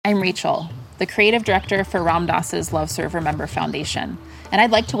I'm Rachel, the creative director for Ram Dass's Love Serve Remember Foundation, and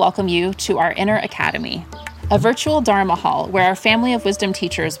I'd like to welcome you to our Inner Academy, a virtual Dharma hall where our family of wisdom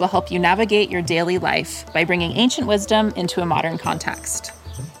teachers will help you navigate your daily life by bringing ancient wisdom into a modern context.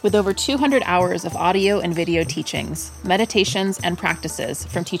 With over 200 hours of audio and video teachings, meditations, and practices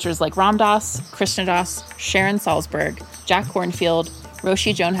from teachers like Ram Dass, Krishnadas, Sharon Salzberg, Jack Kornfield,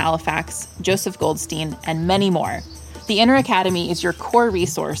 Roshi Joan Halifax, Joseph Goldstein, and many more, the Inner Academy is your core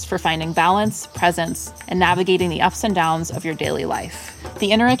resource for finding balance, presence, and navigating the ups and downs of your daily life.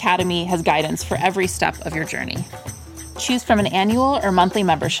 The Inner Academy has guidance for every step of your journey. Choose from an annual or monthly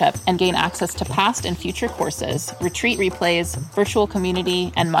membership and gain access to past and future courses, retreat replays, virtual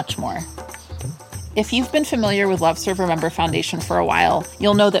community, and much more. If you've been familiar with Love Serve Remember Foundation for a while,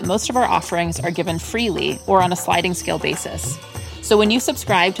 you'll know that most of our offerings are given freely or on a sliding scale basis. So when you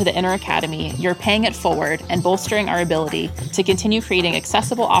subscribe to the Inner Academy, you're paying it forward and bolstering our ability to continue creating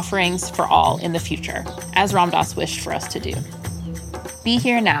accessible offerings for all in the future, as Ram Dass wished for us to do. Be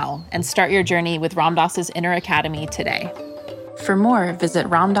here now and start your journey with Ram Dass's Inner Academy today. For more, visit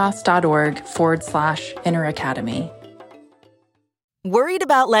ramdass.org/Inner Academy. Worried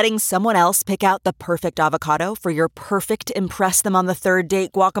about letting someone else pick out the perfect avocado for your perfect impress them on the third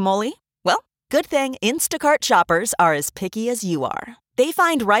date guacamole? Well, good thing Instacart shoppers are as picky as you are. They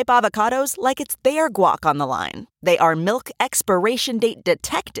find ripe avocados like it's their guac on the line. They are milk expiration date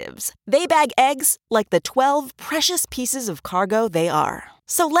detectives. They bag eggs like the 12 precious pieces of cargo they are.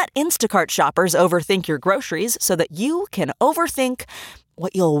 So let Instacart shoppers overthink your groceries so that you can overthink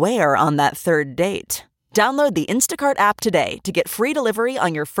what you'll wear on that third date. Download the Instacart app today to get free delivery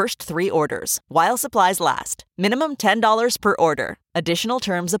on your first 3 orders, while supplies last. Minimum $10 per order. Additional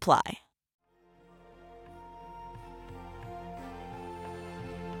terms apply.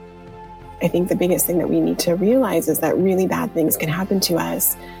 I think the biggest thing that we need to realize is that really bad things can happen to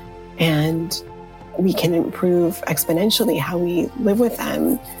us, and we can improve exponentially how we live with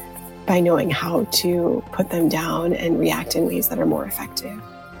them by knowing how to put them down and react in ways that are more effective.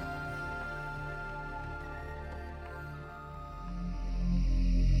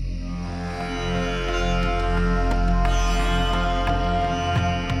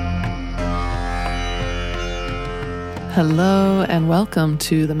 Hello and welcome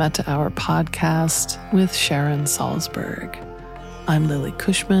to the Metta Hour podcast with Sharon Salzberg. I'm Lily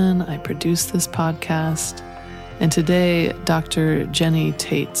Cushman. I produce this podcast. And today, Dr. Jenny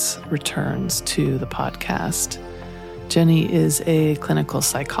Taitz returns to the podcast. Jenny is a clinical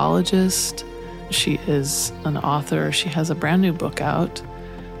psychologist. She is an author. She has a brand new book out,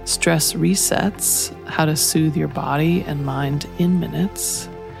 Stress Resets: How to Soothe Your Body and Mind in Minutes.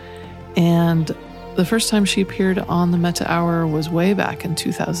 And the first time she appeared on the Metta Hour was way back in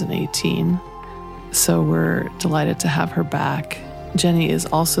 2018. So we're delighted to have her back. Jenny is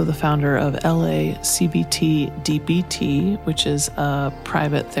also the founder of LA CBT DBT, which is a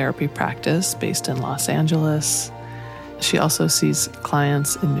private therapy practice based in Los Angeles. She also sees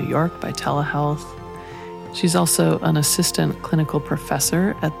clients in New York by telehealth. She's also an assistant clinical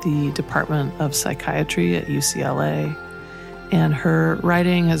professor at the Department of Psychiatry at UCLA. And her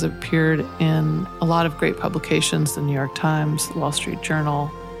writing has appeared in a lot of great publications, the New York Times, the Wall Street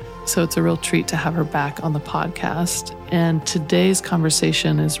Journal. So it's a real treat to have her back on the podcast. And today's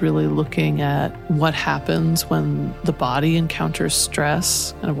conversation is really looking at what happens when the body encounters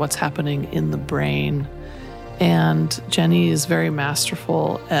stress, kind of what's happening in the brain. And Jenny is very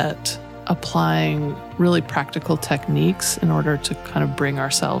masterful at applying really practical techniques in order to kind of bring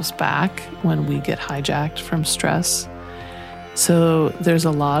ourselves back when we get hijacked from stress. So there's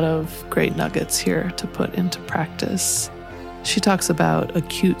a lot of great nuggets here to put into practice. She talks about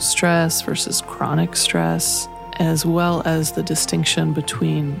acute stress versus chronic stress, as well as the distinction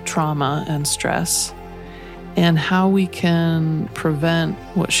between trauma and stress, and how we can prevent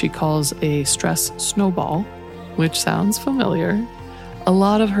what she calls a stress snowball, which sounds familiar. A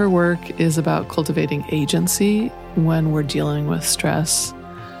lot of her work is about cultivating agency when we're dealing with stress,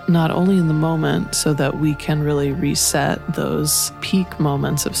 not only in the moment so that we can really reset those peak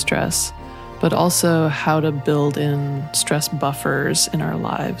moments of stress, but also how to build in stress buffers in our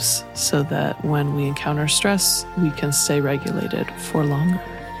lives so that when we encounter stress, we can stay regulated for longer.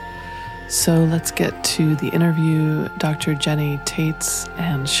 So let's get to the interview, Dr. Jenny Taitz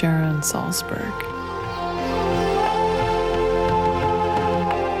and Sharon Salzberg.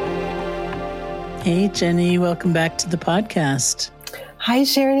 Hey, Jenny, welcome back to the podcast. Hi,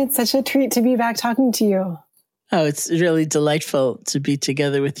 Sharon. It's such a treat to be back talking to you. Oh, it's really delightful to be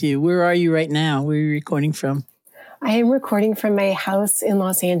together with you. Where are you right now? Where are you recording from? I am recording from my house in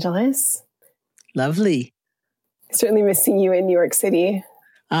Los Angeles. Lovely. I certainly miss seeing you in New York City.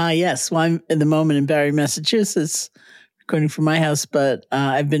 Yes. Well, I'm at the moment in Barre, Massachusetts, recording from my house, but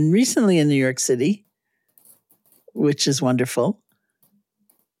I've been recently in New York City, which is wonderful.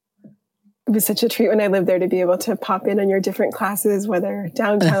 It was such a treat when I lived there to be able to pop in on your different classes, whether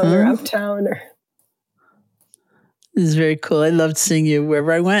downtown or uptown. This is very cool. I loved seeing you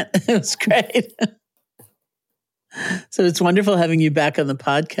wherever I went. It was great. So it's wonderful having you back on the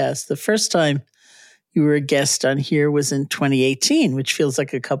podcast. The first time you were a guest on here was in 2018, which feels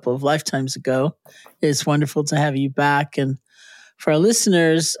like a couple of lifetimes ago. It's wonderful to have you back. And for our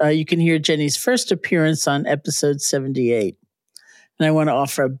listeners, you can hear Jenny's first appearance on episode 78. And I want to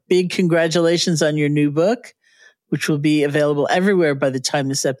offer a big congratulations on your new book, which will be available everywhere by the time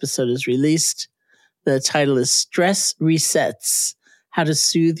this episode is released. The title is Stress Resets: How to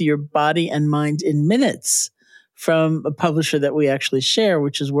Soothe Your Body and Mind in Minutes, from a publisher that we actually share,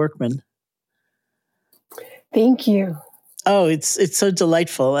 which is Workman. Thank you. Oh, it's so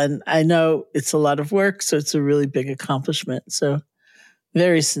delightful. And I know it's a lot of work, so it's a really big accomplishment. So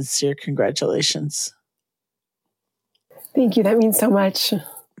very sincere congratulations. Thank you. That means so much.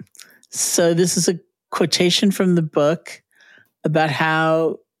 So this is a quotation from the book about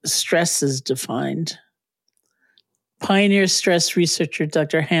how stress is defined. Pioneer stress researcher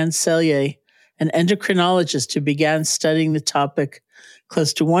Dr. Hans Selye, an endocrinologist who began studying the topic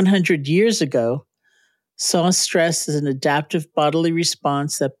close to 100 years ago, saw stress as an adaptive bodily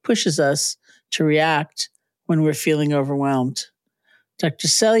response that pushes us to react when we're feeling overwhelmed. Dr.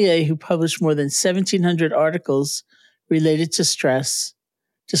 Selye, who published more than 1,700 articles related to stress,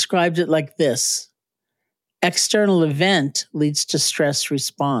 described it like this: external event leads to stress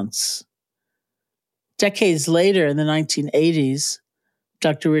response. Decades later, in the 1980s,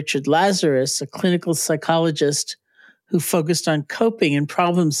 Dr. Richard Lazarus, a clinical psychologist who focused on coping and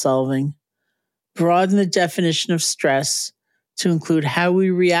problem solving, broadened the definition of stress to include how we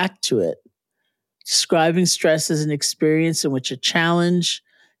react to it, describing stress as an experience in which a challenge,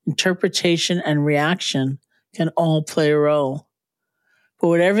 interpretation, and reaction can all play a role. But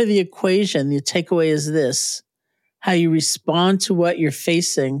whatever the equation, the takeaway is this: how you respond to what you're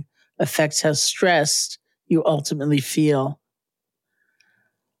facing affects how stressed you ultimately feel.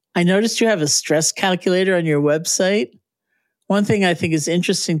 I noticed you have a stress calculator on your website. One thing I think is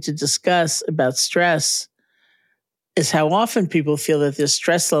interesting to discuss about stress is how often people feel that their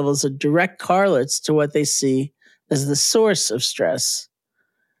stress levels are direct correlates to what they see as the source of stress.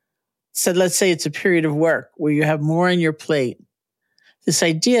 So let's say it's a period of work where you have more on your plate. This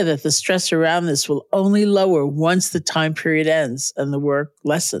idea that the stress around this will only lower once the time period ends and the work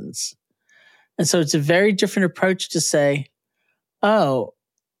lessens. And so it's a very different approach to say, oh,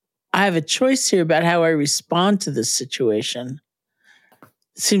 I have a choice here about how I respond to this situation.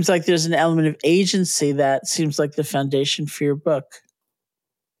 It seems like there's an element of agency that seems like the foundation for your book.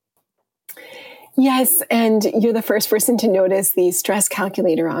 Yes, and you're the first person to notice the stress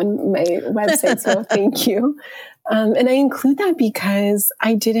calculator on my website, so thank you. And I include that because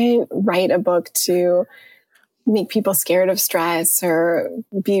I didn't write a book to make people scared of stress or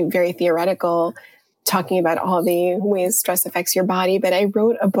be very theoretical, talking about all the ways stress affects your body, but I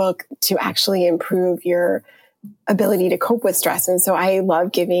wrote a book to actually improve your ability to cope with stress. And so I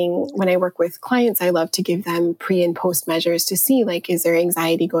love giving, when I work with clients, I love to give them pre and post measures to see, like, is their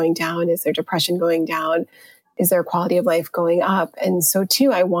anxiety going down? Is their depression going down? Is their quality of life going up? And so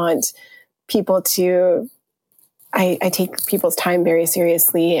too, I want people to, I take people's time very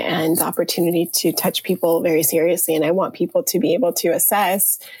seriously and the opportunity to touch people very seriously. And I want people to be able to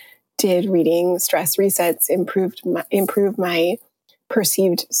assess, did reading Stress Resets improve my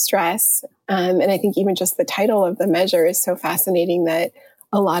perceived stress? And I think even just the title of the measure is so fascinating, that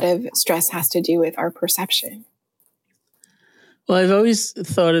a lot of stress has to do with our perception. Well, I've always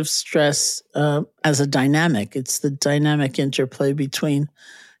thought of stress as a dynamic. It's the dynamic interplay between,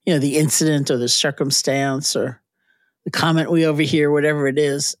 the incident or the circumstance or the comment we overhear, whatever it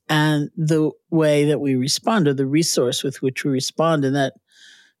is, and the way that we respond, or the resource with which we respond. And that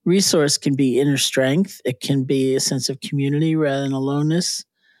resource can be inner strength. It can be a sense of community rather than aloneness.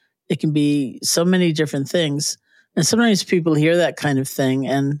 It can be so many different things. And sometimes people hear that kind of thing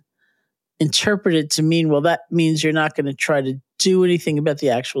and interpret it to mean, well, that means you're not going to try to do anything about the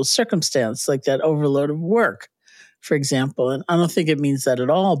actual circumstance, like that overload of work, for example. And I don't think it means that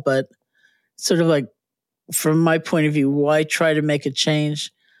at all, but sort of like, from my point of view, why try to make a change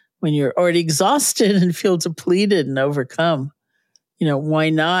when you're already exhausted and feel depleted and overcome? Why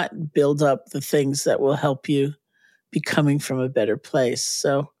not build up the things that will help you be coming from a better place?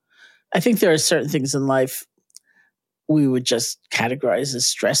 So I think there are certain things in life we would just categorize as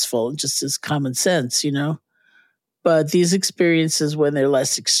stressful, just as common sense, But these experiences, when they're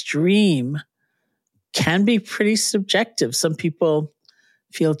less extreme, can be pretty subjective. Some people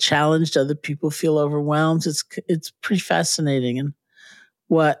feel challenged, other people feel overwhelmed. It's pretty fascinating. And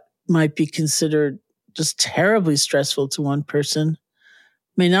what might be considered just terribly stressful to one person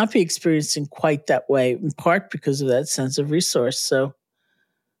may not be experiencing quite that way, in part because of that sense of resource. So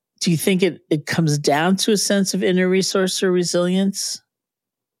do you think it comes down to a sense of inner resource or resilience?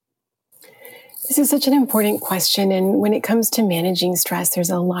 This is such an important question. And when it comes to managing stress, there's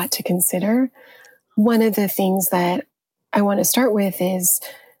a lot to consider. One of the things that I want to start with is,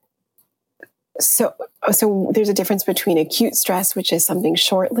 so there's a difference between acute stress, which is something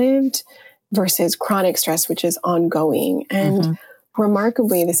short-lived, versus chronic stress, which is ongoing. And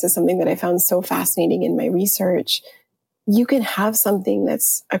remarkably, this is something that I found so fascinating in my research. You can have something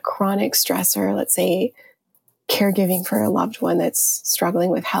that's a chronic stressor, let's say caregiving for a loved one that's struggling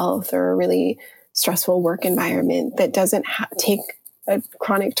with health or a really stressful work environment that doesn't take a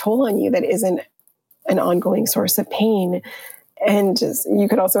chronic toll on you, that isn't an ongoing source of pain. And you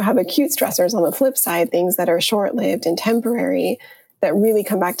could also have acute stressors on the flip side, things that are short-lived and temporary that really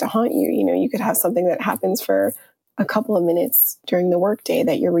come back to haunt you. You know, you could have something that happens for a couple of minutes during the workday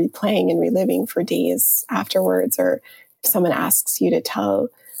that you're replaying and reliving for days afterwards. Or if someone asks you to tell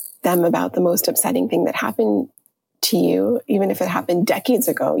them about the most upsetting thing that happened to you, even if it happened decades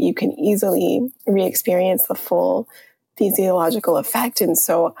ago, you can easily re-experience the full physiological effect. And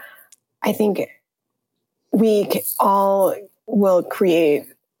so I think we all will create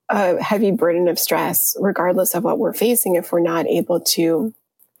a heavy burden of stress, regardless of what we're facing, if we're not able to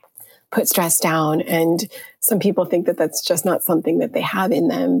put stress down. And some people think that that's just not something that they have in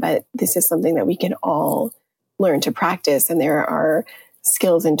them, but this is something that we can all learn to practice. And there are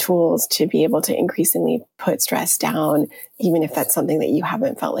skills and tools to be able to increasingly put stress down, even if that's something that you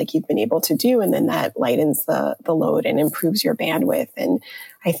haven't felt like you've been able to do. And then that lightens the load and improves your bandwidth. And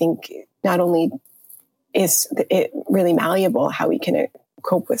I think not only is it really malleable how we can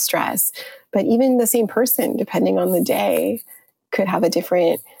cope with stress, but even the same person, depending on the day, could have a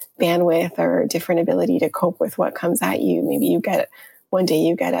different bandwidth or different ability to cope with what comes at you. Maybe one day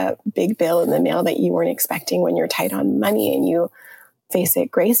you get a big bill in the mail that you weren't expecting when you're tight on money, and you face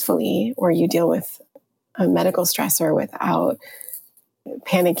it gracefully, or you deal with a medical stressor without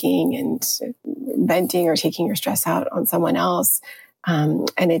panicking and venting or taking your stress out on someone else. And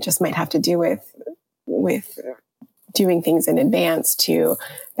it just might have to do with doing things in advance to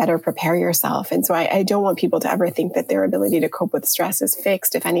better prepare yourself. And so I don't want people to ever think that their ability to cope with stress is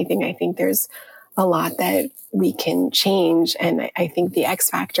fixed. If anything, I think there's a lot that we can change. And I think the X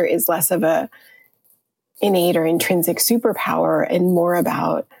factor is less of a innate or intrinsic superpower and more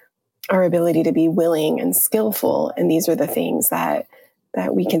about our ability to be willing and skillful. And these are the things that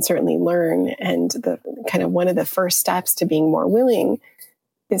we can certainly learn. And the kind of one of the first steps to being more willing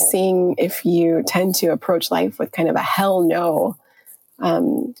is seeing if you tend to approach life with kind of a hell no,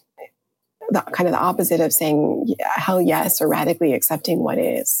 the kind of the opposite of saying hell yes, or radically accepting what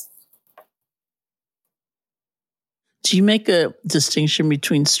is. Do you make a distinction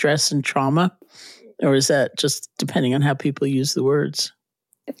between stress and trauma? Or is that just depending on how people use the words?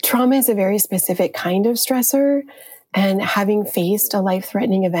 Trauma is a very specific kind of stressor. And having faced a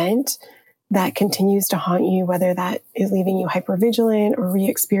life-threatening event that continues to haunt you, whether that is leaving you hypervigilant or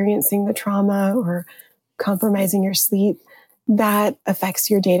re-experiencing the trauma or compromising your sleep, that affects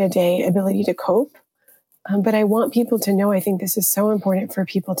your day-to-day ability to cope. But I want people to know, I think this is so important for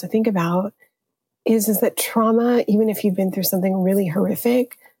people to think about, is that trauma, even if you've been through something really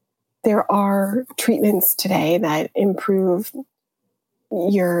horrific, there are treatments today that improve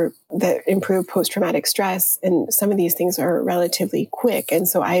post-traumatic stress. And some of these things are relatively quick. And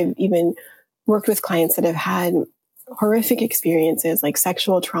so I've even worked with clients that have had horrific experiences like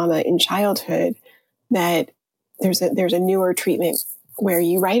sexual trauma in childhood, that there's a newer treatment where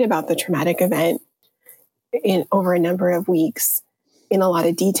you write about the traumatic event in over a number of weeks in a lot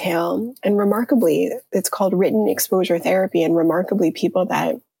of detail. And remarkably, it's called written exposure therapy. And remarkably, people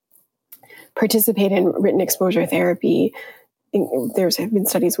that participate in written exposure therapy, there's been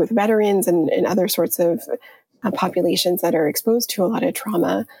studies with veterans and other sorts of populations that are exposed to a lot of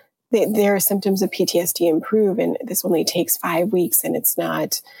trauma. Their symptoms of PTSD improve, and this only takes 5 weeks, and it's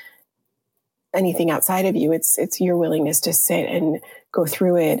not anything outside of you. It's your willingness to sit and go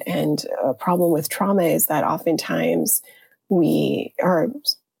through it. And a problem with trauma is that oftentimes when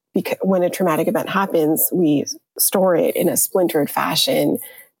a traumatic event happens, we store it in a splintered fashion,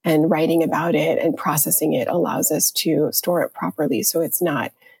 and writing about it and processing it allows us to store it properly, so it's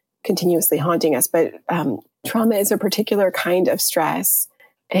not continuously haunting us. But trauma is a particular kind of stress,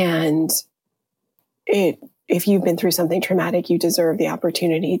 and it if you've been through something traumatic, you deserve the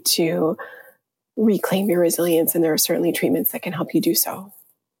opportunity to reclaim your resilience. And there are certainly treatments that can help you do so.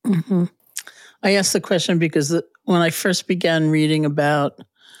 Mm-hmm. I asked the question because when I first began reading about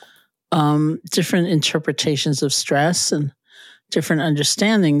different interpretations of stress and different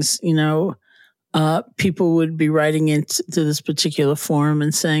understandings, people would be writing into this particular forum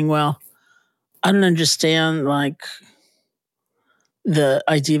and saying, well, I don't understand like the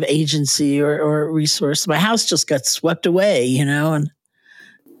idea of agency or resource. My house just got swept away, and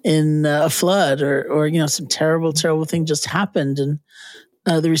in a flood or some terrible thing just happened. And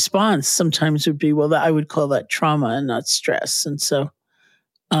the response sometimes would be, well, I would call that trauma and not stress. And so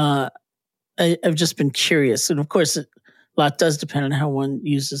I've just been curious. And of course, a lot does depend on how one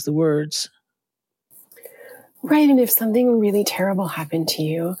uses the words. Right. And if something really terrible happened to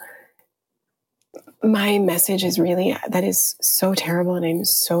you, my message is really, that is so terrible and I'm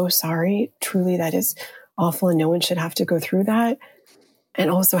so sorry. Truly, that is awful and no one should have to go through that. And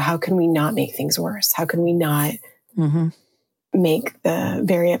also, how can we not make things worse? How can we not make the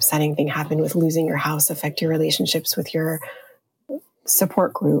very upsetting thing happen with losing your house affect your relationships with your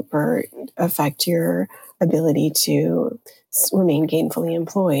support group or affect your ability to remain gainfully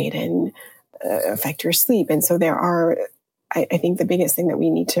employed and affect your sleep? And so I think the biggest thing that we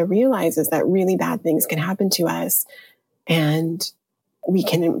need to realize is that really bad things can happen to us and we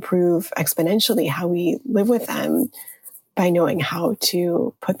can improve exponentially how we live with them by knowing how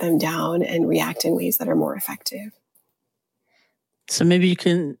to put them down and react in ways that are more effective. So maybe you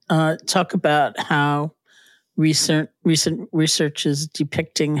can talk about how recent research is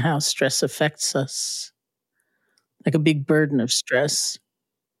depicting how stress affects us, like a big burden of stress.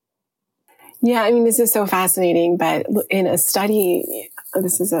 Yeah, I mean, this is so fascinating, but in a study,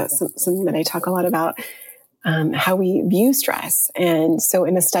 this is something that I talk a lot about, how we view stress. And so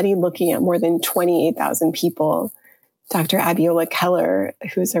in a study looking at more than 28,000 people, Dr. Abiola Keller,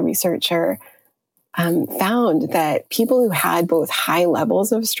 who's a researcher, found that people who had both high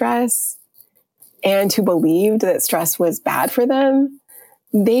levels of stress and who believed that stress was bad for them,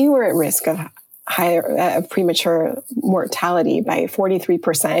 they were at risk of higher premature mortality by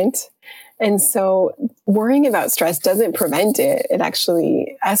 43%. And so worrying about stress doesn't prevent it. It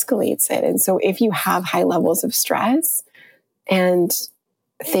actually escalates it. And so if you have high levels of stress and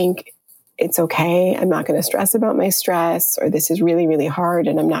think it's okay, I'm not going to stress about my stress, or this is really, really hard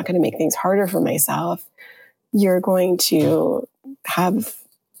and I'm not going to make things harder for myself, you're going to have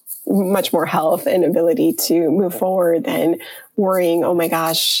much more health and ability to move forward than worrying, oh my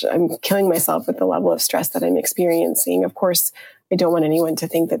gosh, I'm killing myself with the level of stress that I'm experiencing. Of course, I don't want anyone to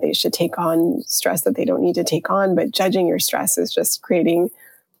think that they should take on stress that they don't need to take on, but judging your stress is just creating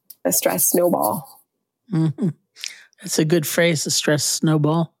a stress snowball. Mm-hmm. That's a good phrase, a stress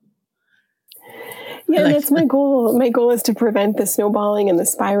snowball. Yeah, that's my goal. My goal is to prevent the snowballing and the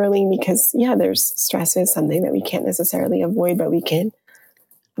spiraling because, there's stress is something that we can't necessarily avoid, but we can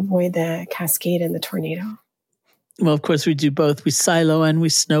avoid the cascade and the tornado. Well, of course, we do both. We silo and we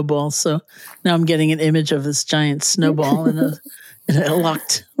snowball. So now I'm getting an image of this giant snowball in a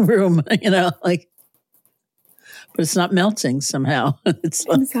locked room, but it's not melting somehow. It's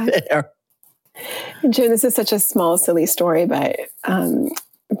like exactly there. And Joe, this is such a small, silly story, but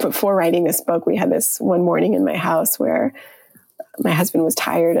before writing this book, we had this one morning in my house where my husband was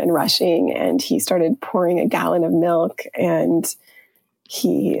tired and rushing, and he started pouring a gallon of milk, and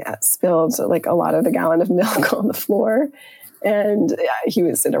he spilled like a lot of the gallon of milk on the floor. And he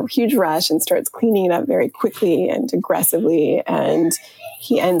was in a huge rush and starts cleaning it up very quickly and aggressively. And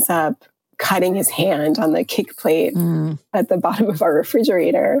he ends up cutting his hand on the kick plate at the bottom of our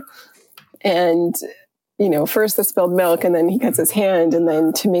refrigerator. And, first the spilled milk, and then he cuts his hand. And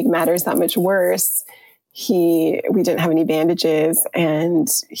then to make matters that much worse, we didn't have any bandages, and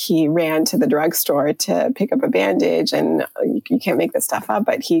he ran to the drugstore to pick up a bandage. And you can't make this stuff up,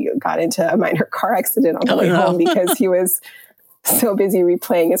 but he got into a minor car accident on the way home because he was so busy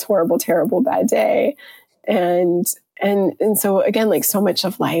replaying his horrible, terrible, bad day. And so again, like so much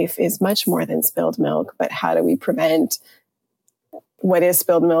of life is much more than spilled milk, but how do we prevent what is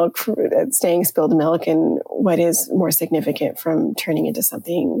spilled milk, staying spilled milk, and what is more significant from turning into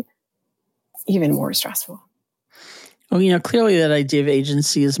something even more stressful? Well, clearly that idea of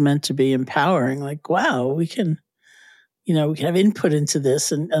agency is meant to be empowering. Like, wow, we can have input into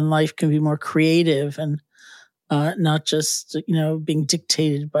this, and life can be more creative and not just, being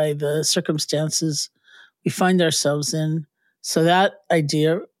dictated by the circumstances we find ourselves in. So that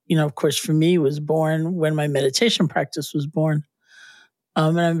idea, of course, for me was born when my meditation practice was born.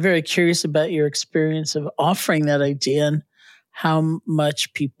 And I'm very curious about your experience of offering that idea and how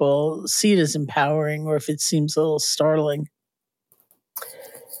much people see it as empowering or if it seems a little startling.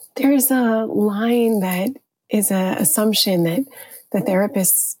 There's a line that is an assumption that the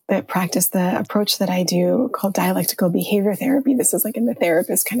therapists that practice the approach that I do called dialectical behavior therapy. This is like in the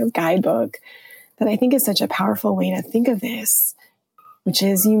therapist kind of guidebook that I think is such a powerful way to think of this, which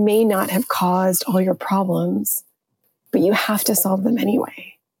is you may not have caused all your problems, but you have to solve them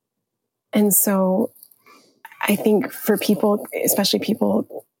anyway. And so I think for people, especially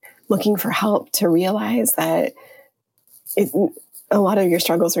people looking for help, to realize that a lot of your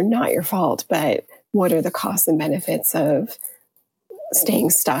struggles are not your fault, but what are the costs and benefits of staying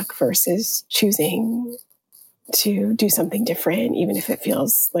stuck versus choosing to do something different, even if it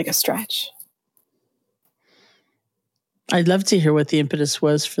feels like a stretch. I'd love to hear what the impetus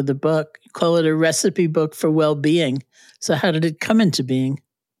was for the book. You call it a recipe book for well-being. So how did it come into being?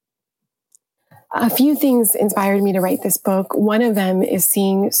 A few things inspired me to write this book. One of them is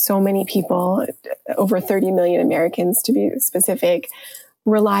seeing so many people, over 30 million Americans to be specific,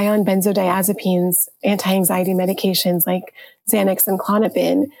 rely on benzodiazepines, anti-anxiety medications like Xanax and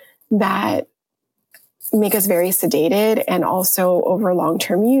Klonopin that make us very sedated and also over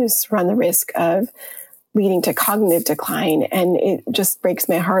long-term use run the risk of leading to cognitive decline. And it just breaks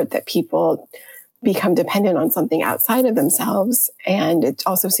my heart that people become dependent on something outside of themselves. And it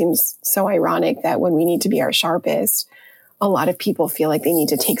also seems so ironic that when we need to be our sharpest, a lot of people feel like they need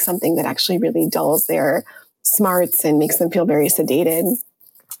to take something that actually really dulls their smarts and makes them feel very sedated.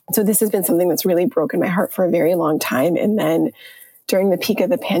 So this has been something that's really broken my heart for a very long time. And then during the peak of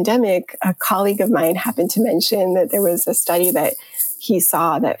the pandemic, a colleague of mine happened to mention that there was a study that he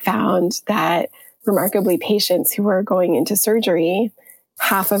saw that found that remarkably patients who were going into surgery,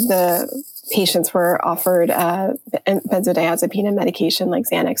 half of the patients were offered benzodiazepine and medication like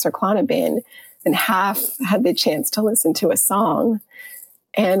Xanax or Klonopin, and half had the chance to listen to a song.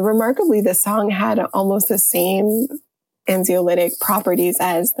 And remarkably, the song had almost the same anxiolytic properties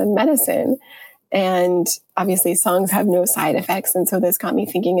as the medicine. And obviously songs have no side effects. And so this got me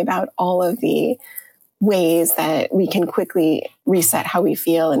thinking about all of the ways that we can quickly reset how we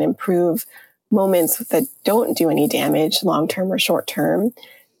feel and improve moments that don't do any damage, long-term or short-term.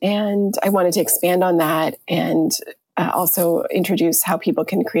 And I wanted to expand on that and also introduce how people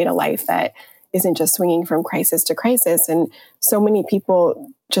can create a life that isn't just swinging from crisis to crisis. And so many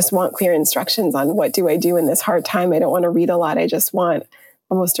people just want clear instructions on what do I do in this hard time. I don't want to read a lot. I just want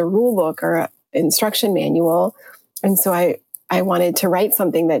almost a rule book or an instruction manual. And so I wanted to write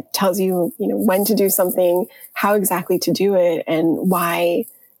something that tells you, when to do something, how exactly to do it, and why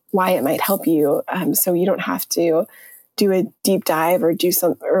it might help you. So you don't have to do a deep dive or do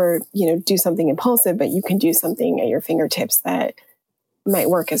something impulsive, but you can do something at your fingertips that might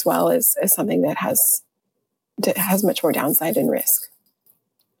work as well as something that has much more downside and risk.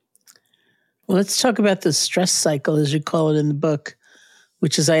 Well, let's talk about the stress cycle, as you call it in the book,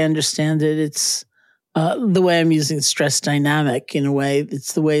 which, as I understand it, it's the way I'm using stress dynamic in a way.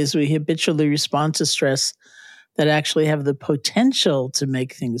 It's the ways we habitually respond to stress that actually have the potential to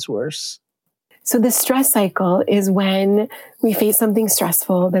make things worse. So the stress cycle is when we face something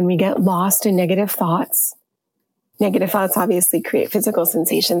stressful, then we get lost in negative thoughts. Negative thoughts obviously create physical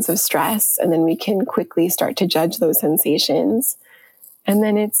sensations of stress, and then we can quickly start to judge those sensations. And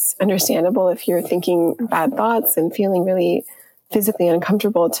then it's understandable if you're thinking bad thoughts and feeling really physically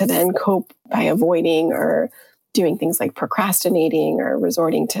uncomfortable to then cope by avoiding or doing things like procrastinating or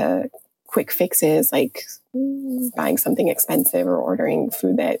resorting to quick fixes like buying something expensive or ordering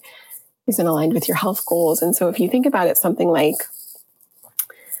food that isn't aligned with your health goals. And so if you think about it, something like,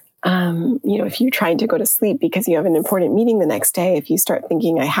 if you're trying to go to sleep because you have an important meeting the next day, if you start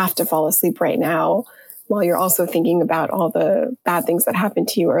thinking, I have to fall asleep right now, while you're also thinking about all the bad things that happened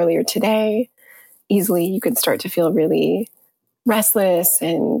to you earlier today, easily you could start to feel really restless,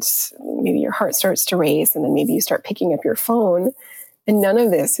 and maybe your heart starts to race, and then maybe you start picking up your phone. And none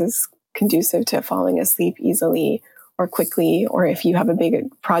of this is conducive to falling asleep easily or quickly. Or if you have a big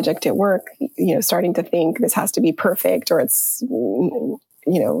project at work, starting to think this has to be perfect, or it's going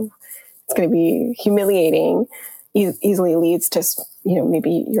to be humiliating, easily leads to,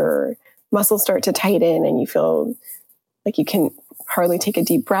 maybe your muscles start to tighten and you feel like you can hardly take a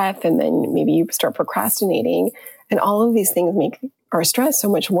deep breath. And then maybe you start procrastinating. And all of these things make our stress so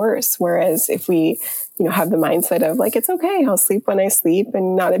much worse. Whereas if we, have the mindset of like, it's okay, I'll sleep when I sleep,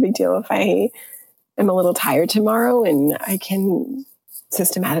 and not a big deal if I am a little tired tomorrow, and I can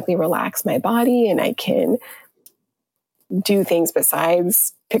systematically relax my body, and I can do things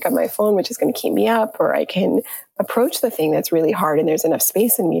besides pick up my phone, which is going to keep me up, or I can approach the thing that's really hard, and there's enough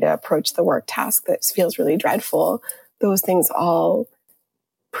space in me to approach the work task that feels really dreadful those things all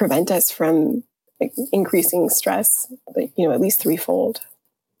prevent us from increasing stress, at least threefold.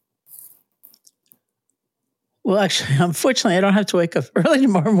 Well, actually, unfortunately, I don't have to wake up early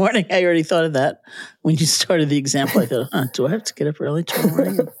tomorrow morning. I already thought of that when you started the example. I thought, do I have to get up early tomorrow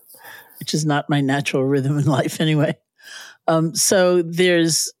morning? Which is not my natural rhythm in life anyway. So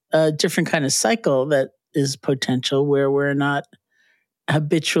there's a different kind of cycle that is potential where we're not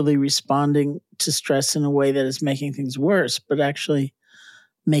habitually responding to stress in a way that is making things worse, but actually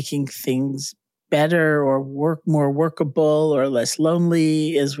making things better or more workable or less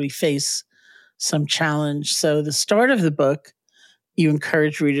lonely as we face some challenge. So the start of the book, you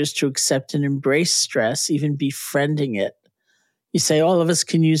encourage readers to accept and embrace stress, even befriending it. You say all of us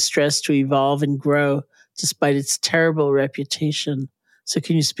can use stress to evolve and grow despite its terrible reputation. So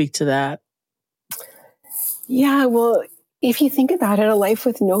can you speak to that? Yeah, well, if you think about it, a life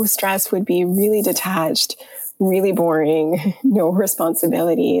with no stress would be really detached, really boring, no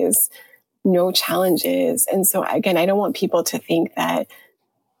responsibilities, no challenges. And so again, I don't want people to think that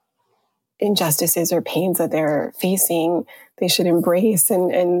injustices or pains that they're facing, they should embrace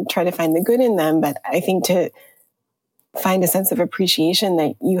and try to find the good in them. But I think to find a sense of appreciation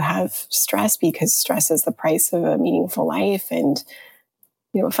that you have stress, because stress is the price of a meaningful life. And,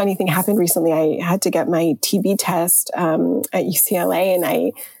 a funny thing happened recently. I had to get my TB test at UCLA,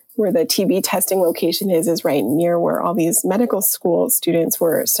 and where the TB testing location is right near where all these medical school students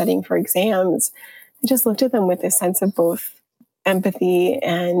were studying for exams. I just looked at them with this sense of both empathy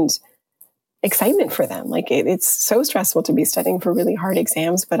and excitement for them. Like it's so stressful to be studying for really hard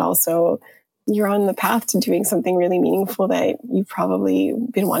exams, but also you're on the path to doing something really meaningful that you've probably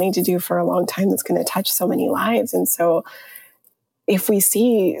been wanting to do for a long time that's going to touch so many lives. And so if we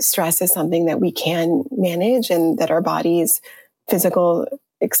see stress as something that we can manage and that our body's physical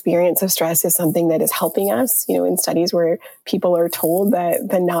experience of stress is something that is helping us, in studies where people are told that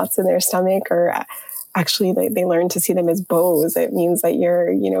the knots in their stomach are actually, they learn to see them as bows. It means that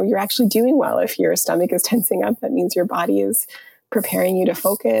you're actually doing well. If your stomach is tensing up, that means your body is preparing you to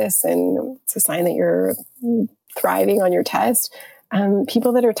focus, and it's a sign that you're thriving on your test.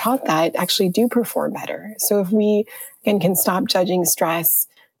 People that are taught that actually do perform better. So if we, again, can stop judging stress,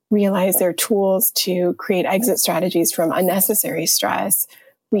 realize there are tools to create exit strategies from unnecessary stress,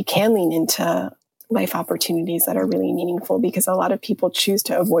 we can lean into life opportunities that are really meaningful, because a lot of people choose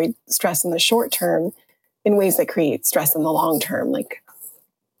to avoid stress in the short term in ways that create stress in the long term, like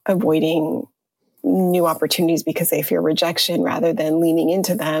avoiding new opportunities because they fear rejection rather than leaning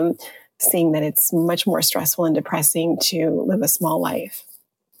into them, seeing that it's much more stressful and depressing to live a small life.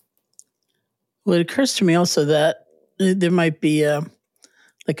 Well, it occurs to me also that there might be a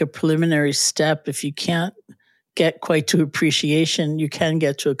preliminary step. If you can't get quite to appreciation, you can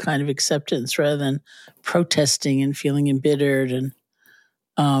get to a kind of acceptance rather than protesting and feeling embittered and,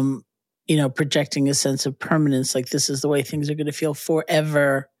 projecting a sense of permanence, like this is the way things are going to feel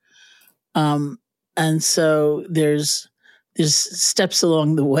forever. And so there's steps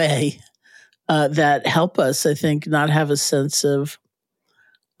along the way that help us, I think, not have a sense of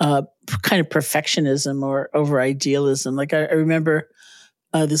kind of perfectionism or over-idealism. Like I remember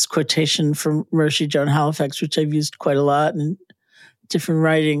this quotation from Roshi Joan Halifax, which I've used quite a lot in different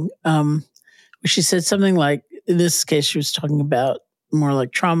writing, where she said something like, in this case, she was talking about more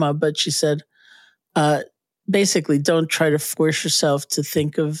like trauma, but she said, basically, don't try to force yourself to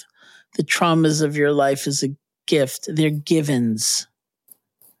think of the traumas of your life as a gift. They're givens.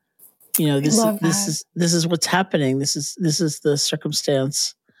 This is what's happening. This is the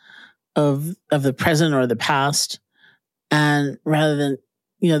circumstance of the present or the past. And rather than,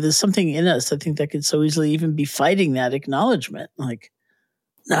 there's something in us, I think, that could so easily even be fighting that acknowledgement. Like,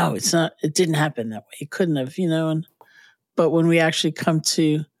 no, it's not, it didn't happen that way. It couldn't have, but when we actually come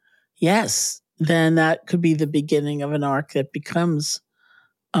to yes, then that could be the beginning of an arc that becomes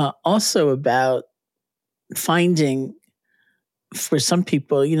also about finding, for some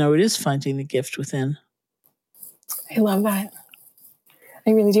people, it is finding the gift within. I love that.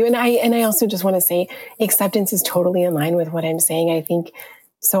 I really do. And I also just want to say acceptance is totally in line with what I'm saying. I think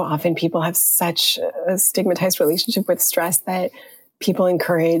so often people have such a stigmatized relationship with stress that people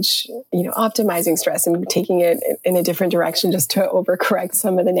encourage, optimizing stress and taking it in a different direction just to overcorrect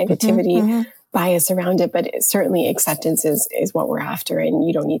some of the negativity bias around it. But certainly acceptance is what we're after. And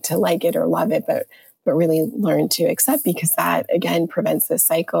you don't need to like it or love it, but really learn to accept, because that, again, prevents this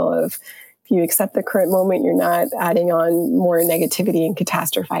cycle of, if you accept the current moment, you're not adding on more negativity and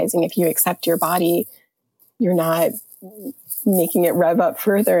catastrophizing. If you accept your body, you're not making it rev up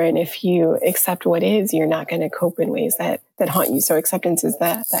further. And if you accept what is, you're not going to cope in ways that haunt you. So acceptance is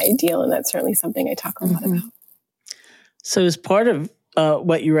the ideal. And that's certainly something I talk a lot about. So as part of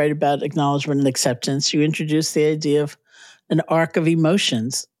what you write about acknowledgement and acceptance, you introduce the idea of an arc of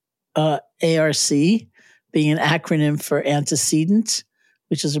emotions, ARC being an acronym for antecedent,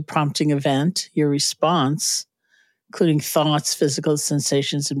 which is a prompting event, your response, including thoughts, physical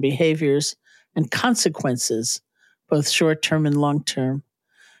sensations, and behaviors, and consequences, both short-term and long-term.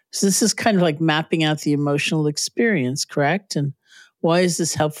 So this is kind of like mapping out the emotional experience, correct? And why is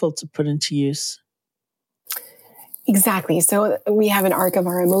this helpful to put into use? Exactly. So we have an arc of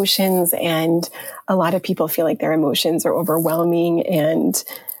our emotions, and a lot of people feel like their emotions are overwhelming and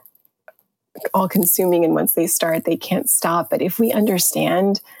all consuming. And once they start, they can't stop. But if we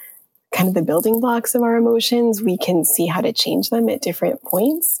understand kind of the building blocks of our emotions, we can see how to change them at different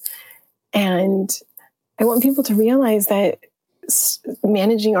points. And I want people to realize that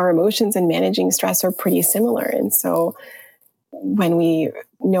managing our emotions and managing stress are pretty similar. And so when we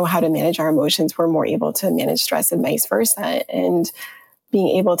know how to manage our emotions, we're more able to manage stress and vice versa. And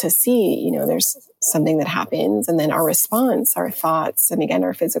being able to see, there's something that happens, and then our response, our thoughts, and again,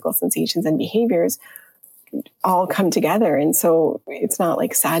 our physical sensations and behaviors all come together. And so it's not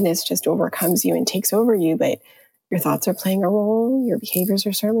like sadness just overcomes you and takes over you, but your thoughts are playing a role. Your behaviors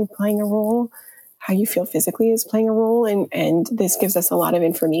are certainly playing a role. How you feel physically is playing a role. And this gives us a lot of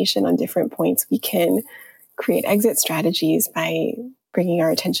information on different points. We can create exit strategies by bringing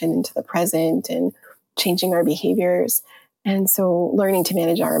our attention into the present and changing our behaviors. And so learning to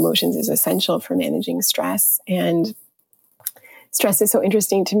manage our emotions is essential for managing stress. And stress is so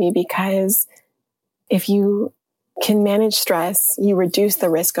interesting to me because if you can manage stress, you reduce the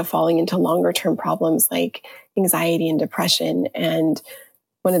risk of falling into longer term problems like anxiety and depression. And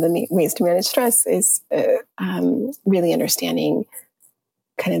one of the ways to manage stress is really understanding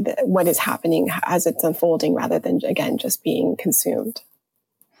kind of what is happening as it's unfolding rather than, again, just being consumed.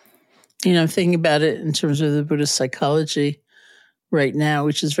 I'm thinking about it in terms of the Buddhist psychology right now,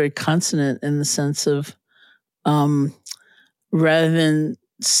 which is very consonant in the sense of rather than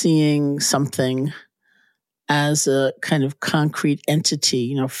seeing something as a kind of concrete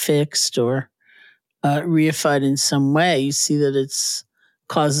entity, fixed or reified in some way, you see that it's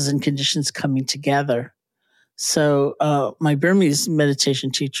causes and conditions coming together. So my Burmese meditation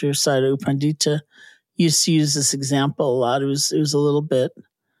teacher, Sayadaw U Pandita, used to use this example a lot. It was a little bit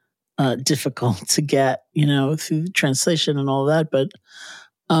difficult to get, through translation and all that. But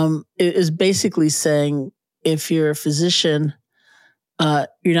it is basically saying if you're a physician,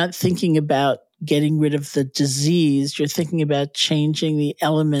 you're not thinking about getting rid of the disease. You're thinking about changing the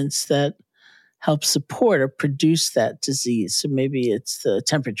elements that help support or produce that disease. So maybe it's the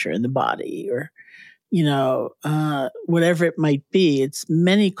temperature in the body or, whatever it might be. It's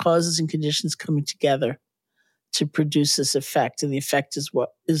many causes and conditions coming together to produce this effect. And the effect is what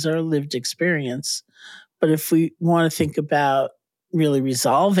is our lived experience. But if we want to think about really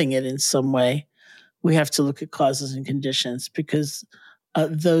resolving it in some way, we have to look at causes and conditions because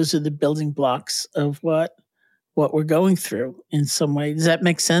those are the building blocks of what we're going through in some way. Does that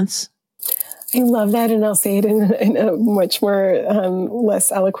make sense? I love that. And I'll say it in a much more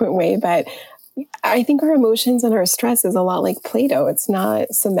less eloquent way. But I think our emotions and our stress is a lot like Play-Doh. It's not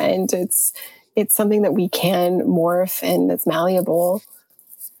cement. It's something that we can morph and that's malleable.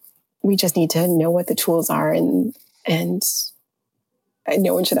 We just need to know what the tools are. And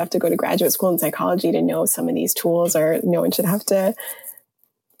no one should have to go to graduate school in psychology to know some of these tools, or no one should have to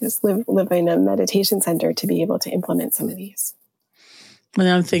just live in a meditation center to be able to implement some of these. And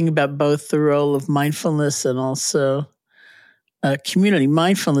I'm thinking about both the role of mindfulness and also community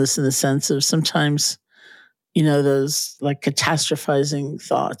mindfulness in the sense of sometimes, those like catastrophizing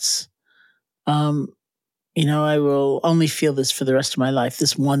thoughts. I will only feel this for the rest of my life,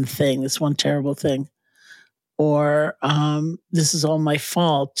 this one thing, this one terrible thing. Or this is all my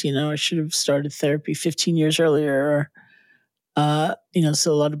fault. I should have started therapy 15 years earlier. Or,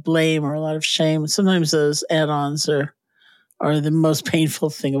 so a lot of blame or a lot of shame. Sometimes those add-ons are the most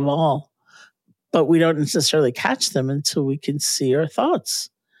painful thing of all. But we don't necessarily catch them until we can see our thoughts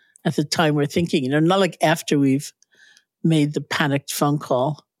at the time we're thinking. Not like after we've made the panicked phone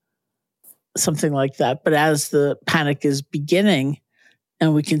call, something like that. But as the panic is beginning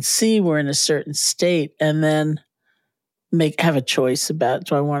and we can see we're in a certain state and then have a choice about,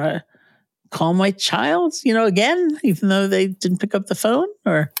 do I want to call my child, again, even though they didn't pick up the phone?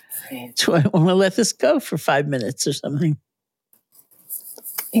 Or do I want to let this go for 5 minutes or something?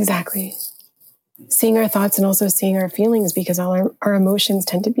 Exactly. Seeing our thoughts and also seeing our feelings, because all our emotions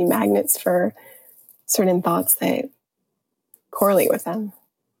tend to be magnets for certain thoughts that correlate with them.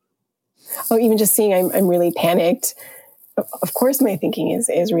 Oh, even just seeing I'm really panicked. Of course, my thinking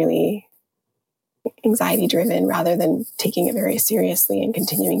is really anxiety driven rather than taking it very seriously and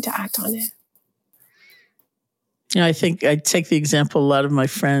continuing to act on it. I think I take the example a lot of my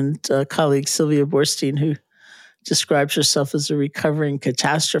friend, colleague Sylvia Borstein, who describes herself as a recovering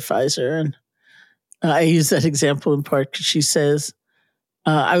catastrophizer. And I use that example in part because she says,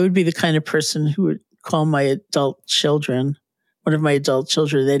 I would be the kind of person who would call my adult children, one of my adult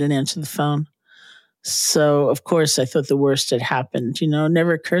children, they didn't answer the phone. So, of course, I thought the worst had happened. It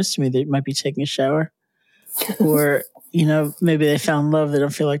never occurs to me they might be taking a shower or, maybe they found love. They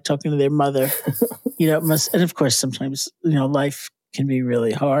don't feel like talking to their mother. It must, and of course, sometimes, life can be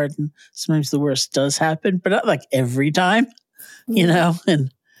really hard and sometimes the worst does happen, but not like every time,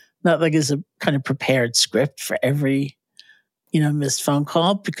 and not like as a kind of prepared script for every, missed phone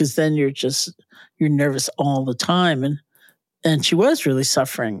call, because then you're nervous all the time. And she was really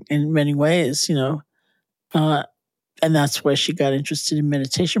suffering in many ways, and that's why she got interested in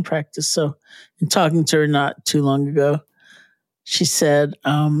meditation practice. So in talking to her not too long ago, she said,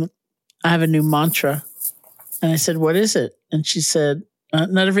 I have a new mantra. And I said, what is it? And she said,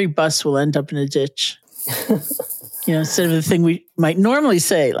 not every bus will end up in a ditch. Instead of the thing we might normally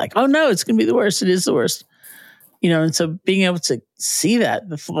say, like, oh no, it's going to be the worst. It is the worst. And so being able to see that,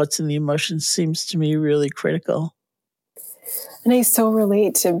 the thoughts and the emotions, seems to me really critical. And I so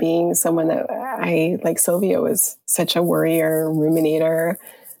relate to being someone that like Sylvia, was such a worrier, ruminator,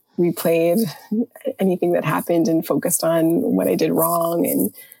 replayed anything that happened and focused on what I did wrong,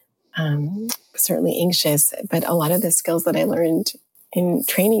 and certainly anxious. But a lot of the skills that I learned in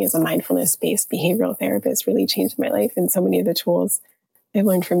training as a mindfulness-based behavioral therapist really changed my life. And so many of the tools I've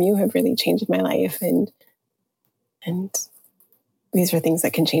learned from you have really changed my life. And these are things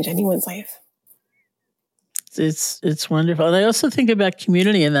that can change anyone's life. It's wonderful. And I also think about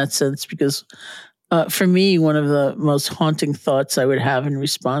community in that sense, because for me, one of the most haunting thoughts I would have in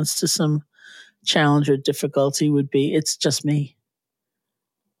response to some challenge or difficulty would be, it's just me.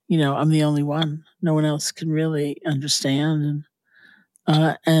 I'm the only one. No one else can really understand.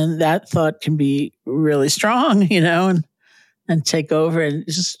 And that thought can be really strong, and take over. And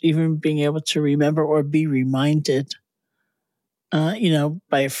just even being able to remember or be reminded, by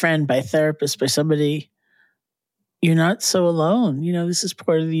a friend, by a therapist, by somebody, you're not so alone. This is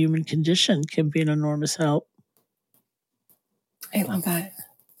part of the human condition, can be an enormous help. I love that.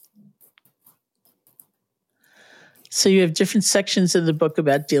 So you have different sections in the book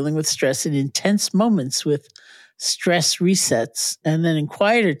about dealing with stress in intense moments with stress resets, and then in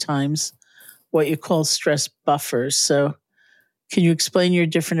quieter times, what you call stress buffers. So can you explain your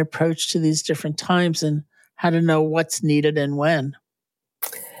different approach to these different times and how to know what's needed and when?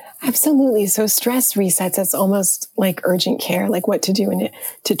 Absolutely. So stress resets, it's almost like urgent care, like what to do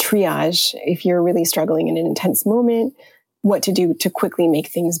to triage if you're really struggling in an intense moment, what to do to quickly make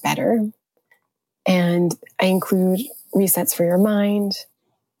things better. And I include resets for your mind,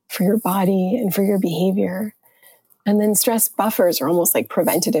 for your body, and for your behavior. And then stress buffers are almost like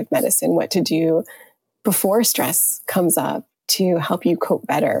preventative medicine, what to do before stress comes up to help you cope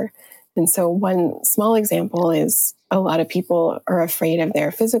better. And so one small example is a lot of people are afraid of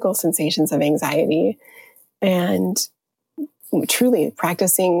their physical sensations of anxiety, and truly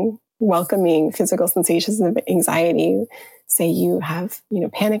practicing welcoming physical sensations of anxiety. Say you have,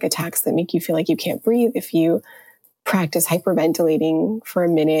 panic attacks that make you feel like you can't breathe. If you practice hyperventilating for a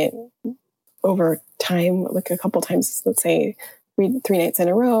minute over time, like a couple times, let's say 3 nights in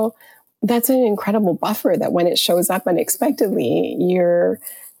a row, that's an incredible buffer that when it shows up unexpectedly,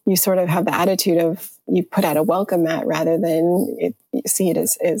 you sort of have the attitude of you put out a welcome mat rather than you see it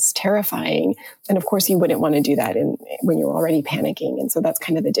as terrifying. And of course, you wouldn't want to do that when you're already panicking. And so that's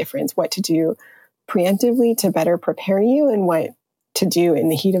kind of the difference, what to do preemptively to better prepare you and what to do in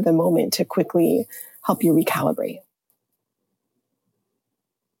the heat of the moment to quickly help you recalibrate.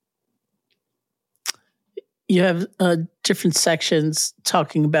 You have different sections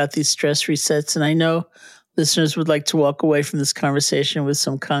talking about these stress resets, and I know listeners would like to walk away from this conversation with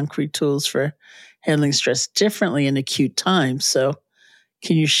some concrete tools for handling stress differently in acute times. So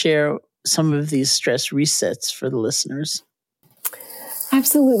can you share some of these stress resets for the listeners?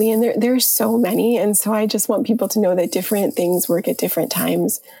 Absolutely. And there are so many. And so I just want people to know that different things work at different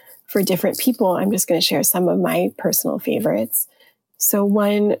times for different people. I'm just going to share some of my personal favorites. So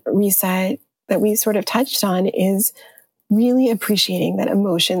one reset that we sort of touched on is really appreciating that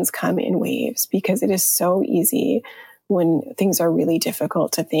emotions come in waves, because it is so easy when things are really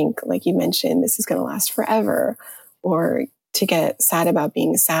difficult to think, like you mentioned, this is going to last forever, or to get sad about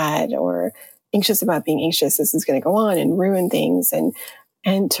being sad, or anxious about being anxious, this is going to go on and ruin things.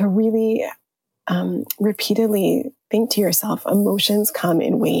 And to really repeatedly think to yourself, emotions come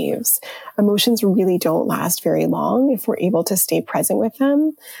in waves. Emotions really don't last very long. If we're able to stay present with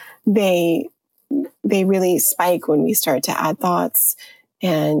them, they really spike when we start to add thoughts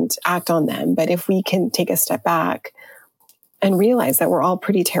and act on them. But if we can take a step back and realize that we're all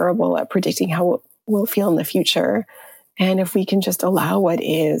pretty terrible at predicting how we'll feel in the future, and if we can just allow what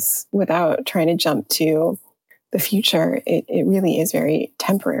is without trying to jump to the future, it really is very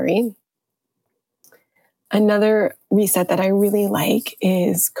temporary. Another reset that I really like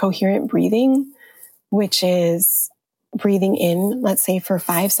is coherent breathing, which is breathing in, let's say, for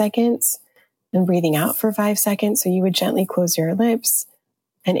 5 seconds and breathing out for 5 seconds. So you would gently close your lips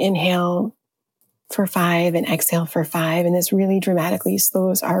and inhale for 5 and exhale for 5. And this really dramatically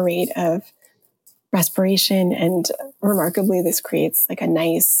slows our rate of respiration. And remarkably, this creates like a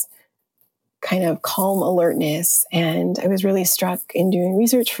nice kind of calm alertness. And I was really struck in doing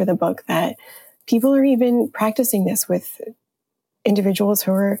research for the book that people are even practicing this with individuals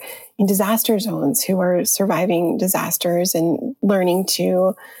who are in disaster zones, who are surviving disasters, and learning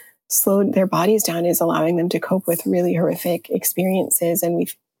to slow their bodies down is allowing them to cope with really horrific experiences. And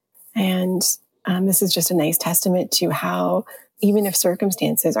this is just a nice testament to how, even if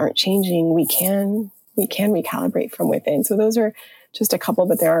circumstances aren't changing, we can recalibrate from within. So those are just a couple,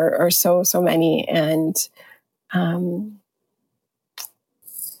 but there are so many. And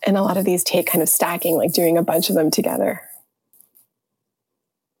a lot of these take kind of stacking, like doing a bunch of them together.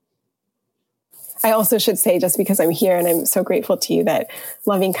 I also should say, just because I'm here and I'm so grateful to you, that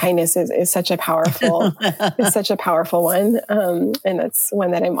loving kindness is such a powerful, one. And that's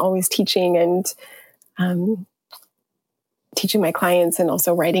one that I'm always teaching and teaching my clients, and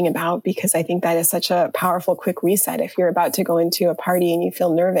also writing about, because I think that is such a powerful, quick reset. If you're about to go into a party and you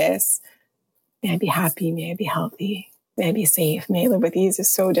feel nervous, may I be happy? May I be healthy? May I be safe? May I live with ease?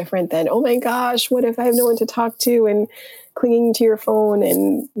 Is so different than, oh my gosh, what if I have no one to talk to, and clinging to your phone,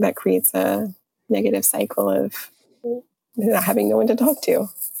 and that creates a negative cycle of not having no one to talk to.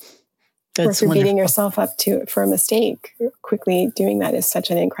 Or if you're beating yourself up for a mistake, quickly doing that is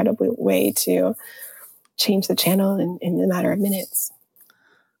such an incredible way to change the channel in a matter of minutes.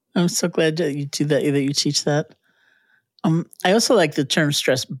 I'm so glad that you do that you teach that. I also like the term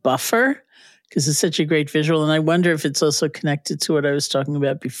stress buffer, because it's such a great visual. And I wonder if it's also connected to what I was talking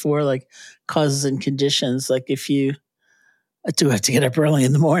about before, like causes and conditions. Like if you do have to get up early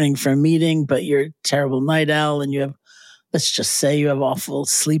in the morning for a meeting, but you're a terrible night owl and you have, let's just say you have awful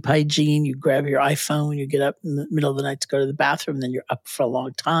sleep hygiene, you grab your iPhone, you get up in the middle of the night to go to the bathroom, and then you're up for a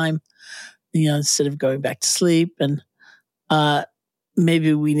long time, instead of going back to sleep. And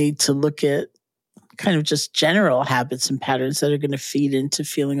maybe we need to look at kind of just general habits and patterns that are going to feed into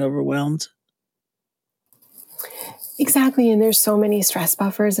feeling overwhelmed. Exactly. And there's so many stress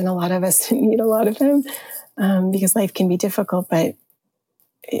buffers, and a lot of us need a lot of them because life can be difficult. But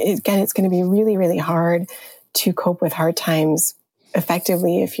again, it's going to be really, really hard to cope with hard times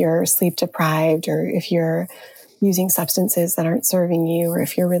effectively if you're sleep deprived, or if you're using substances that aren't serving you, or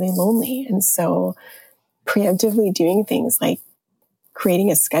if you're really lonely. And so preemptively doing things like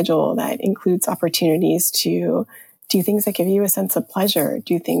creating a schedule that includes opportunities to do things that give you a sense of pleasure,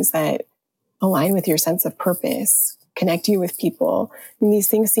 do things that align with your sense of purpose, connect you with people. I mean, these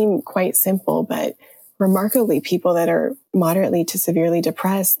things seem quite simple, but remarkably, people that are moderately to severely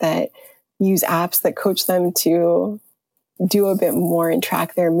depressed that use apps that coach them to do a bit more and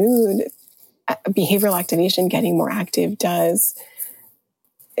track their mood, behavioral activation, getting more active, does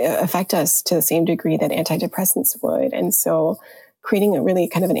affect us to the same degree that antidepressants would. And so creating a really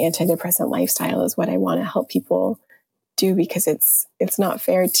kind of an antidepressant lifestyle is what I want to help people do, because it's not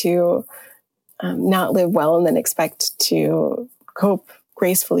fair to not live well and then expect to cope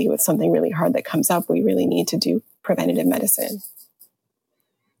gracefully with something really hard that comes up. We really need to do preventative medicine.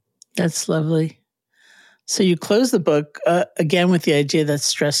 That's lovely. So you close the book again with the idea that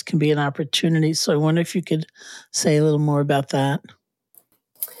stress can be an opportunity. So I wonder if you could say a little more about that.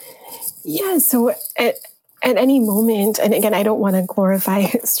 Yeah. So at any moment, and again, I don't want to glorify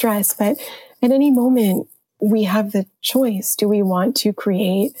stress, but at any moment we have the choice. Do we want to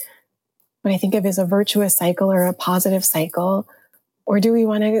create what I think of as a virtuous cycle or a positive cycle? Or do we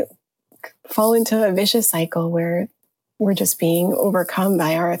want to fall into a vicious cycle where we're just being overcome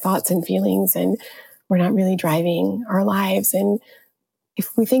by our thoughts and feelings, and we're not really driving our lives? And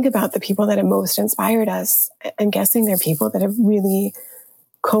if we think about the people that have most inspired us, I'm guessing they're people that have really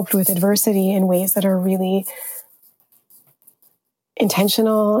coped with adversity in ways that are really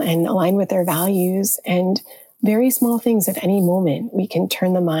intentional and aligned with their values. And very small things at any moment, we can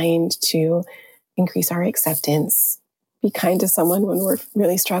turn the mind to increase our acceptance, be kind to someone when we're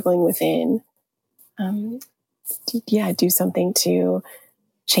really struggling within, do something to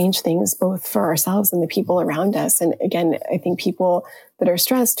change things both for ourselves and the people around us. And again, I think people that are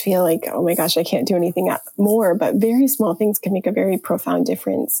stressed feel like, oh my gosh, I can't do anything more, but very small things can make a very profound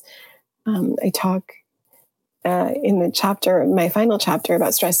difference. I talk in the chapter, my final chapter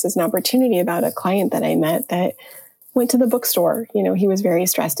about stress as an opportunity, about a client that I met that went to the bookstore. He was very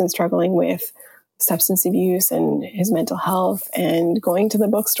stressed and struggling with substance abuse and his mental health, and going to the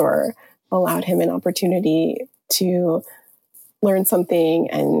bookstore allowed him an opportunity to learn something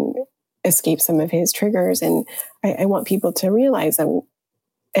and escape some of his triggers. And I want people to realize that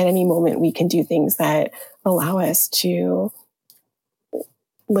at any moment we can do things that allow us to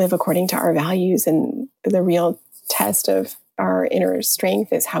live according to our values. And the real test of our inner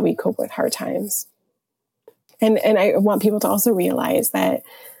strength is how we cope with hard times. And I want people to also realize that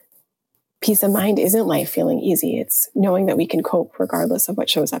peace of mind isn't life feeling easy. It's knowing that we can cope regardless of what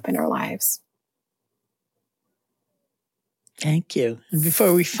shows up in our lives. Thank you. And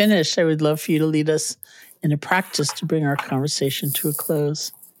before we finish, I would love for you to lead us in a practice to bring our conversation to a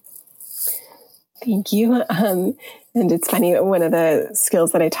close. Thank you. And it's funny, one of the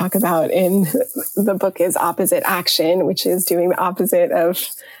skills that I talk about in the book is opposite action, which is doing the opposite of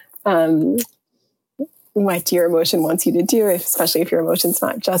what your emotion wants you to do, especially if your emotion's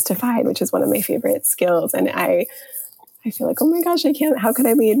not justified, which is one of my favorite skills. And I feel like, oh my gosh, how could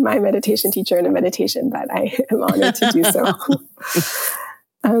I lead my meditation teacher in a meditation? But I am honored to do so.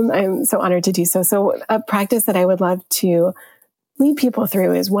 I'm so honored to do so. So a practice that I would love to lead people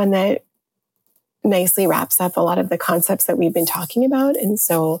through is one that nicely wraps up a lot of the concepts that we've been talking about. And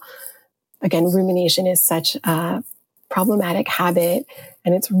so again, rumination is such a problematic habit,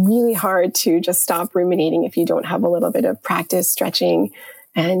 and it's really hard to just stop ruminating if you don't have a little bit of practice stretching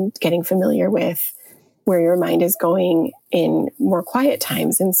and getting familiar with where your mind is going in more quiet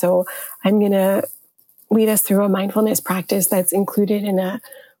times. And so I'm going to lead us through a mindfulness practice that's included in a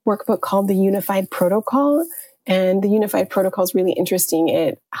workbook called the Unified Protocol. And the Unified Protocol is really interesting.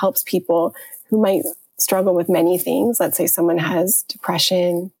 It helps people who might struggle with many things. Let's say someone has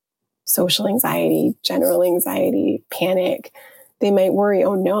depression, social anxiety, general anxiety, panic. They might worry,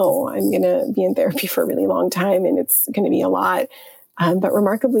 oh no, I'm going to be in therapy for a really long time and it's going to be a lot. But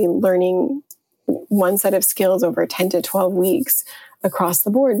remarkably, learning one set of skills over 10 to 12 weeks across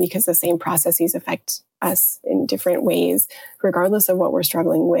the board, because the same processes affect us in different ways, regardless of what we're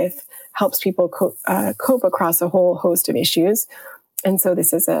struggling with, helps people cope across a whole host of issues. And so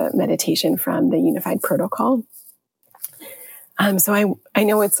this is a meditation from the Unified Protocol. So I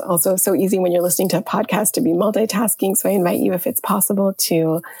know it's also so easy when you're listening to a podcast to be multitasking. So I invite you, if it's possible,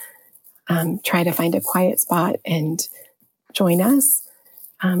 to try to find a quiet spot and join us.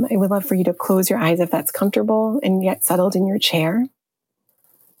 I would love for you to close your eyes if that's comfortable and yet settled in your chair.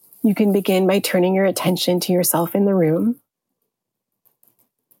 You can begin by turning your attention to yourself in the room.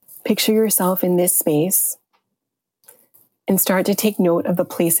 Picture yourself in this space and start to take note of the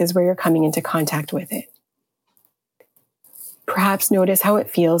places where you're coming into contact with it. Perhaps notice how it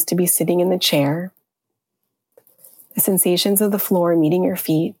feels to be sitting in the chair, the sensations of the floor meeting your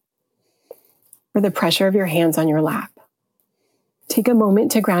feet, or the pressure of your hands on your lap. Take a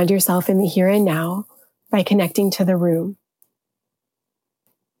moment to ground yourself in the here and now by connecting to the room.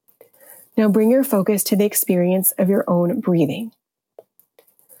 Now bring your focus to the experience of your own breathing.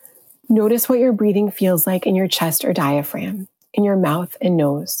 Notice what your breathing feels like in your chest or diaphragm, in your mouth and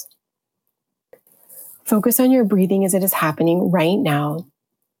nose. Focus on your breathing as it is happening right now,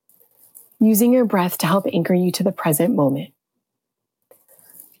 using your breath to help anchor you to the present moment.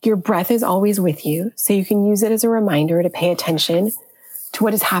 Your breath is always with you, so you can use it as a reminder to pay attention to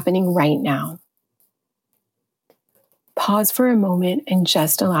what is happening right now. Pause for a moment and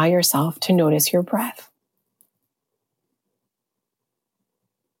just allow yourself to notice your breath.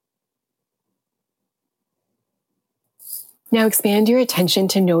 Now expand your attention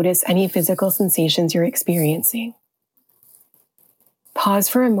to notice any physical sensations you're experiencing. Pause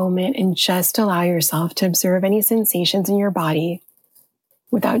for a moment and just allow yourself to observe any sensations in your body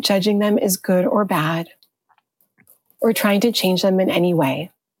without judging them as good or bad, or trying to change them in any way.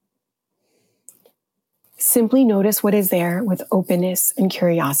 Simply notice what is there with openness and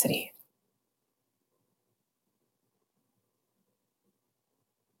curiosity.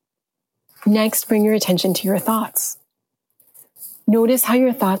 Next, bring your attention to your thoughts. Notice how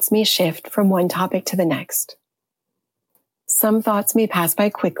your thoughts may shift from one topic to the next. Some thoughts may pass by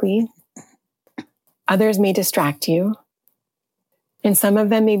quickly, others may distract you, and some of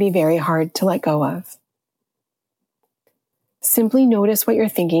them may be very hard to let go of. Simply notice what you're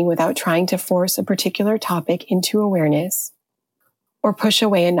thinking without trying to force a particular topic into awareness or push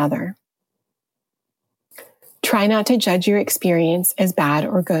away another. Try not to judge your experience as bad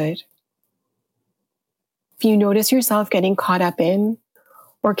or good. If you notice yourself getting caught up in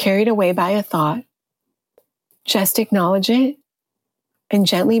or carried away by a thought, just acknowledge it and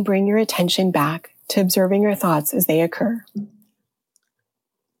gently bring your attention back to observing your thoughts as they occur.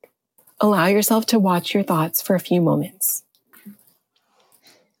 Allow yourself to watch your thoughts for a few moments.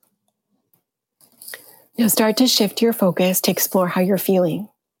 Now start to shift your focus to explore how you're feeling.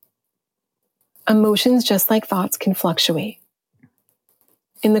 Emotions, just like thoughts, can fluctuate.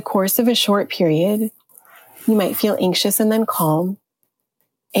 In the course of a short period, you might feel anxious and then calm,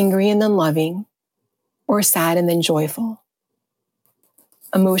 angry and then loving, or sad and then joyful.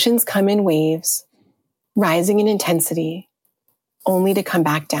 Emotions come in waves, rising in intensity, only to come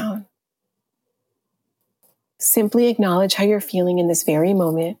back down. Simply acknowledge how you're feeling in this very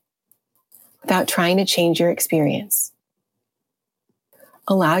moment without trying to change your experience.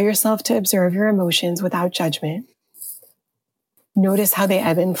 Allow yourself to observe your emotions without judgment. Notice how they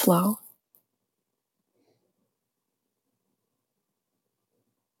ebb and flow.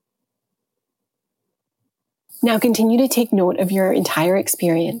 Now continue to take note of your entire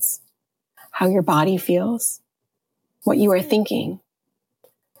experience, how your body feels, what you are thinking,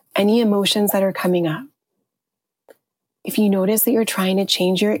 any emotions that are coming up. If you notice that you're trying to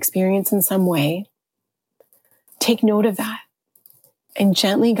change your experience in some way, take note of that and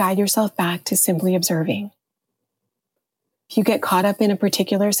gently guide yourself back to simply observing. If you get caught up in a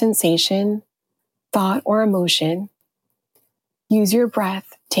particular sensation, thought, or emotion, use your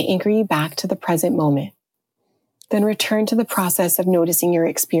breath to anchor you back to the present moment. Then return to the process of noticing your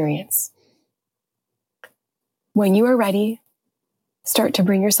experience. When you are ready, start to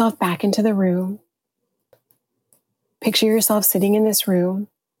bring yourself back into the room. Picture yourself sitting in this room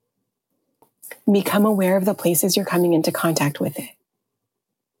and become aware of the places you're coming into contact with it.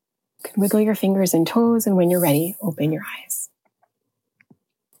 You can wiggle your fingers and toes, and when you're ready, open your eyes.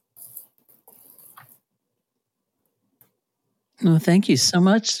 Oh, thank you so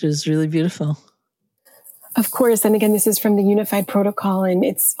much. It was really beautiful. Of course, and again, this is from the Unified Protocol, and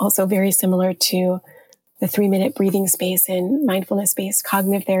it's also very similar to the 3-minute breathing space and mindfulness-based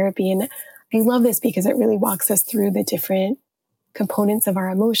cognitive therapy. And I love this because it really walks us through the different components of our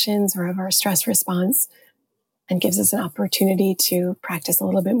emotions or of our stress response and gives us an opportunity to practice a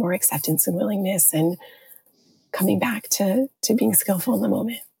little bit more acceptance and willingness and coming back to being skillful in the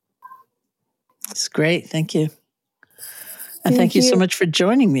moment. It's great. Thank you. And thank you so much for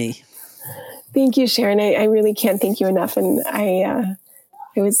joining me. Thank you, Sharon. I really can't thank you enough. And I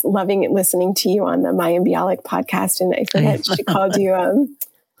was loving listening to you on the Maya Bialik podcast. And I forget, she called you, I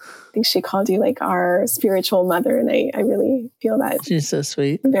think she called you like our spiritual mother. And I really feel that. She's so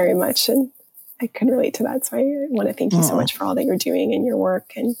sweet. Very much. And I can relate to that. So I want to thank you so much for all that you're doing in your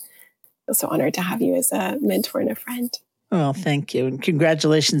work. And I'm so honored to have you as a mentor and a friend. Well, thank you. And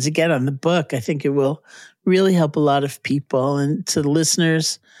congratulations again on the book. I think it will really help a lot of people. And to the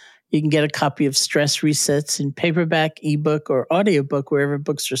listeners, you can get a copy of Stress Resets in paperback, ebook, or audiobook wherever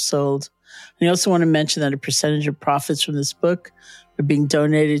books are sold. And I also want to mention that a percentage of profits from this book are being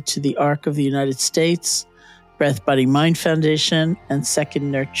donated to the ARC of the United States, Breath Body Mind Foundation, and Second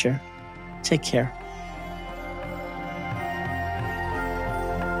Nurture. Take care.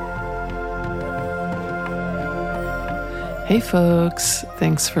 Hey folks,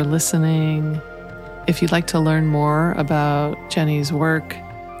 thanks for listening. If you'd like to learn more about Jenny's work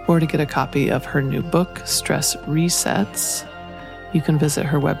or to get a copy of her new book, Stress Resets, you can visit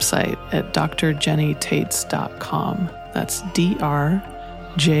her website at drjennytaitz.com. That's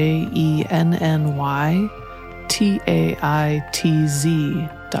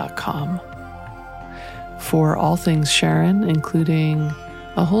drjennytaitz.com. For all things Sharon, including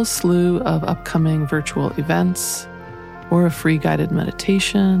a whole slew of upcoming virtual events or a free guided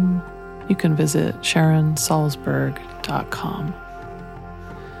meditation, you can visit SharonSalzberg.com.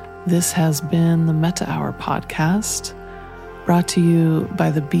 This has been the Metta Hour podcast, brought to you by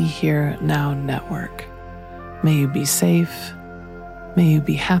the Be Here Now Network. May you be safe, may you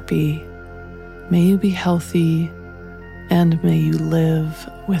be happy, may you be healthy, and may you live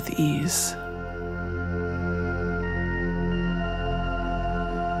with ease.